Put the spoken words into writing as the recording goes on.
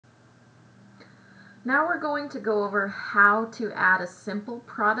Now we're going to go over how to add a simple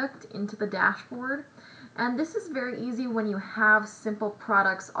product into the dashboard. And this is very easy when you have simple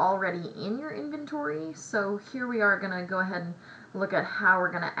products already in your inventory. So here we are going to go ahead and look at how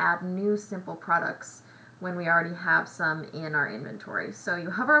we're going to add new simple products when we already have some in our inventory. So you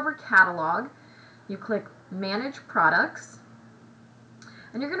hover over Catalog, you click Manage Products,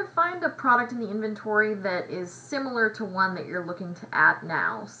 and you're going to find a product in the inventory that is similar to one that you're looking to add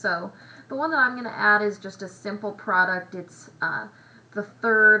now. So the one that I'm going to add is just a simple product. It's the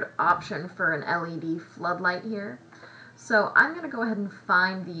third option for an LED floodlight here. So I'm going to go ahead and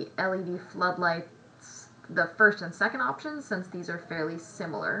find the LED floodlights, the first and second options, since these are fairly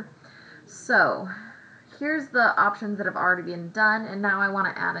similar. So here's the options that have already been done, and now I want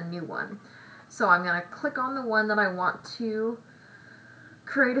to add a new one. So I'm going to click on the one that I want to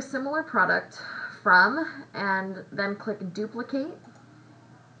create a similar product from, and then click Duplicate.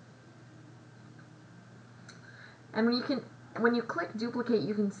 And when you click Duplicate,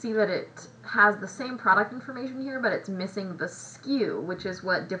 you can see that it has the same product information here, but it's missing the SKU, which is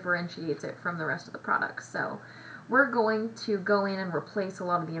what differentiates it from the rest of the products. So we're going to go in and replace a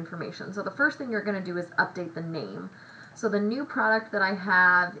lot of the information. So the first thing you're going to do is update the name. So the new product that I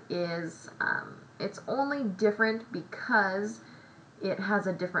have is, it's only different because it has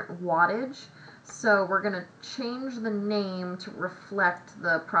a different wattage. So we're going to change the name to reflect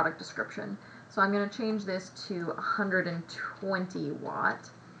the product description. So I'm going to change this to 120 watt.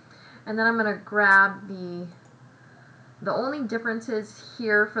 And then I'm going to grab the only differences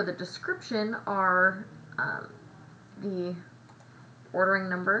here for the description are the ordering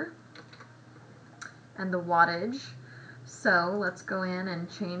number and the wattage. So let's go in and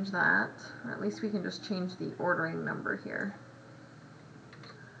change that, or at least we can just change the ordering number here.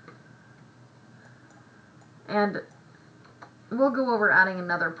 And we'll go over adding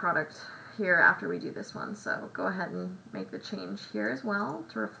another product here after we do this one, so go ahead and make the change here as well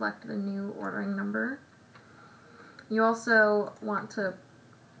to reflect the new ordering number. You also want to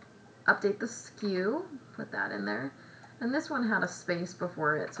update the SKU, put that in there, and this one had a space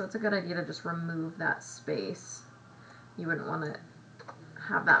before it, so it's a good idea to just remove that space. You wouldn't want to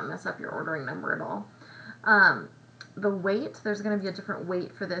have that mess up your ordering number at all. The weight, there's going to be a different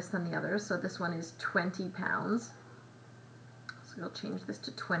weight for this than the others, so this one is 20 pounds. So we'll change this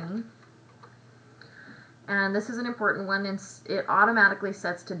to 20. And this is an important one, and it automatically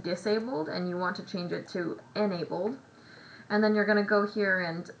sets to disabled, and you want to change it to enabled. And then you're going to go here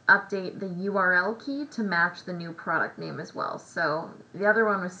and update the URL key to match the new product name as well. So the other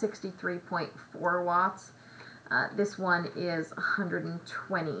one was 63.4 watts. This one is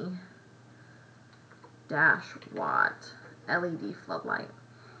 120 watt LED floodlight.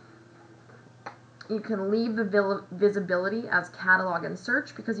 You can leave the visibility as catalog and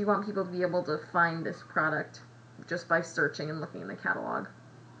search because you want people to be able to find this product just by searching and looking in the catalog.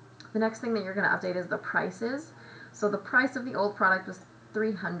 The next thing that you're going to update is the prices. So the price of the old product was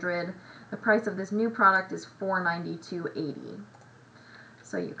 $300. The price of this new product is $492.80.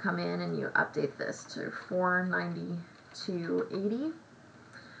 So you come in and you update this to $492.80.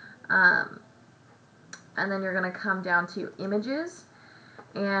 And then you're going to come down to images.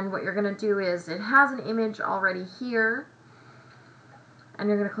 And what you're going to do is, it has an image already here, and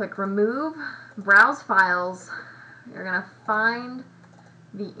you're going to click Remove, Browse Files. You're going to find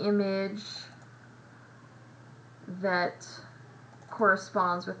the image that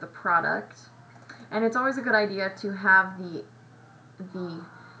corresponds with the product. And it's always a good idea to have the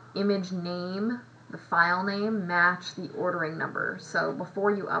image name, the file name, match the ordering number. So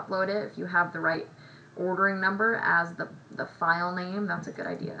before you upload it, if you have the right ordering number as the file name, that's a good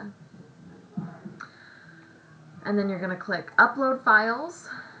idea. And then you're going to click Upload Files.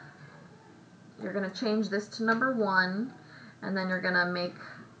 You're going to change this to number 1, and then you're going to make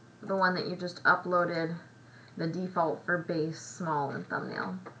the one that you just uploaded the default for base, small, and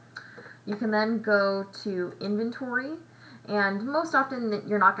thumbnail. You can then go to Inventory, and most often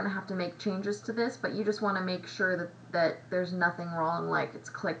you're not going to have to make changes to this, but you just want to make sure that there's nothing wrong, like it's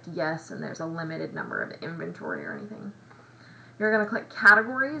clicked yes and there's a limited number of inventory or anything. You're going to click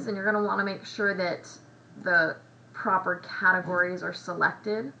Categories, and you're going to want to make sure that the proper categories are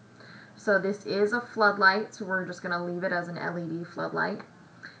selected. So this is a floodlight, so we're just going to leave it as an LED floodlight.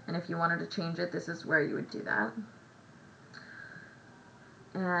 And if you wanted to change it, this is where you would do that.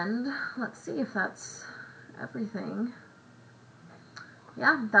 And let's see if that's everything.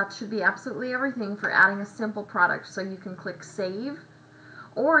 Yeah, that should be absolutely everything for adding a simple product. So you can click Save,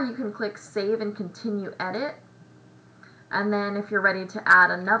 or you can click Save and Continue Edit. And then if you're ready to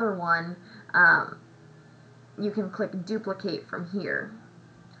add another one, you can click Duplicate from here.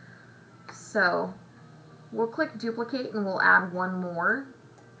 So we'll click duplicate and we'll add one more.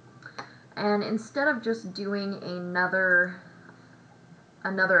 And instead of just doing another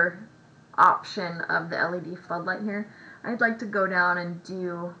option of the LED floodlight here, I'd like to go down and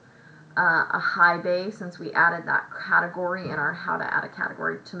do a high bay, since we added that category in our how to add a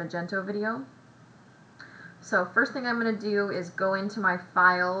category to Magento video. So first thing I'm going to do is go into my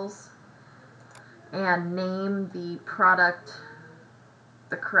files and name the product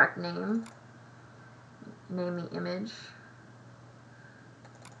the correct name. Name the image.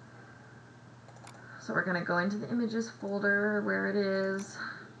 So we're going to go into the images folder where it is.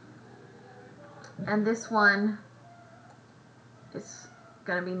 And this one is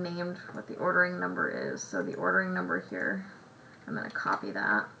going to be named what the ordering number is. So the ordering number here, I'm going to copy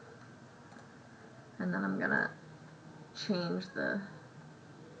that. And then I'm going to change the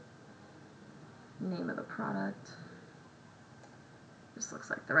name of the product. This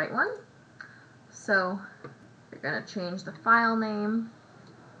looks like the right one. So you're going to change the file name.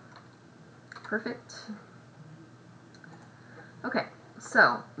 Perfect. Okay,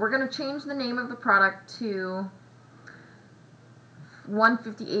 so we're going to change the name of the product to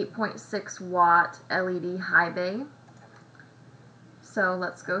 158.6 watt LED high bay. So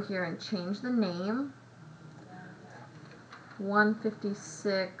let's go here and change the name.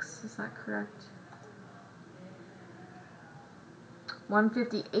 156, is that correct?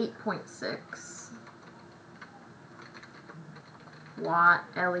 158.6 watt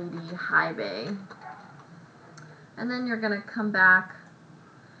LED high bay. And then you're going to come back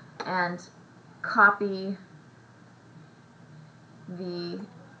and copy the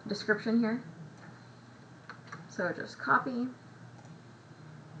description here. So just copy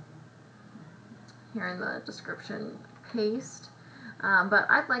here in the description, paste. But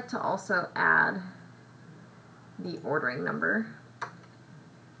I'd like to also add the ordering number.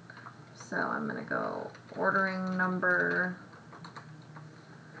 So I'm going to go ordering number,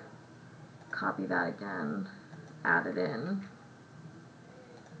 copy that again, add it in.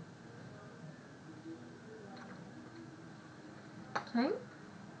 Okay.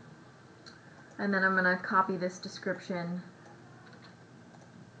 And then I'm going to copy this description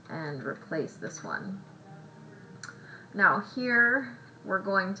and replace this one. Now here we're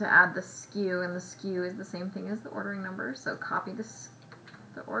going to add the SKU, and the SKU is the same thing as the ordering number. So copy the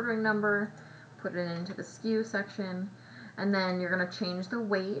ordering number, put it into the SKU section, and then you're going to change the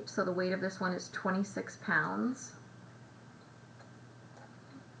weight. So the weight of this one is 26 pounds.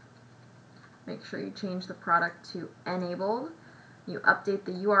 Make sure you change the product to enabled. You update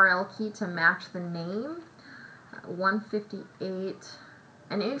the URL key to match the name, 158.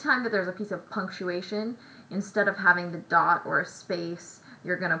 And anytime that there's a piece of punctuation, instead of having the dot or a space,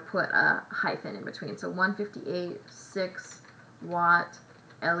 you're going to put a hyphen in between. So 158.6 watt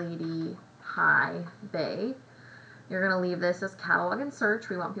LED high bay. You're going to leave this as catalog and search.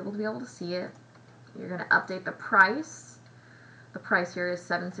 We want people to be able to see it. You're going to update the price. The price here is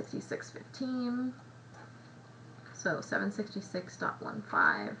 $766.15. So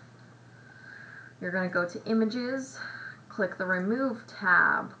 766.15. You're going to go to images, click the remove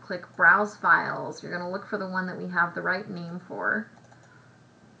tab, click browse files. You're going to look for the one that we have the right name for.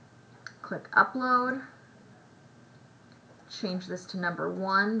 Click upload. Change this to number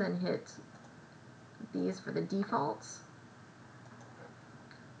 1, then hit these for the defaults.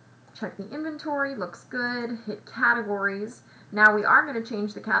 Check the inventory, looks good. Hit categories. Now we are going to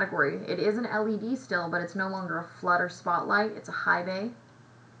change the category. It is an LED still, but it's no longer a flood or spotlight. It's a high bay.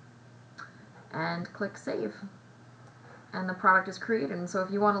 And click save. And the product is created. And so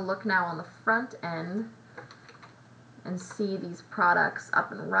if you want to look now on the front end and see these products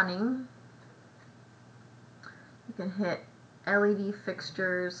up and running, you can hit LED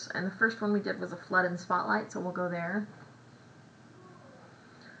fixtures. And the first one we did was a flood and spotlight, so we'll go there.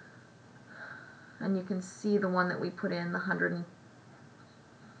 And you can see the one that we put in, the 100.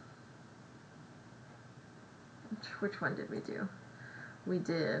 Which one did we do? We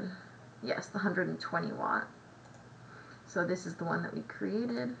did, yes, the 120 watt. So this is the one that we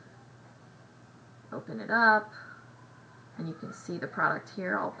created. Open it up, and you can see the product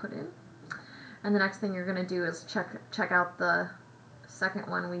here I'll put in. And the next thing you're going to do is check out the second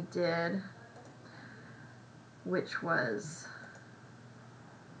one we did, which was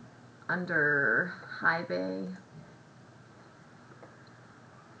under high bay,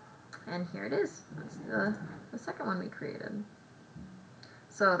 and here it is. That's the second one we created.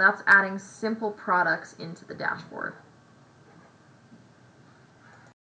 So that's adding simple products into the dashboard.